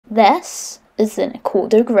This is the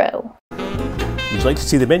Nakodar Grill. Would you like to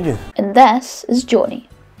see the menu? And this is Johnny.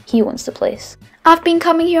 He owns the place. I've been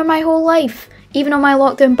coming here my whole life. Even on my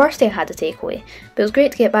lockdown birthday I had a takeaway. But it was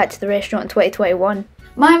great to get back to the restaurant in 2021.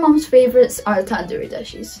 My mum's favourites are the tandoori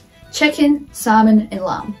dishes. Chicken, salmon and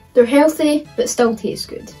lamb. They're healthy but still taste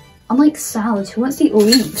good. Unlike salad, who wants to eat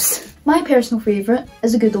leaves? My personal favourite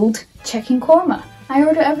is a good old chicken korma. I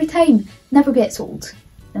order it every time, never gets old.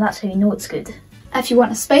 And that's how you know it's good. If you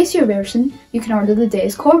want a spicier version, you can order the Des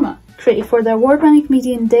Korma, created for the award-winning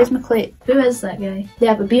comedian Des McClate. Who is that guy? They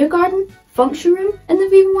have a beer garden, function room, and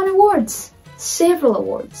they've even won awards. Several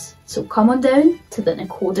awards. So come on down to the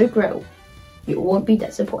Nakodar Grill. You won't be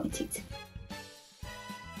disappointed.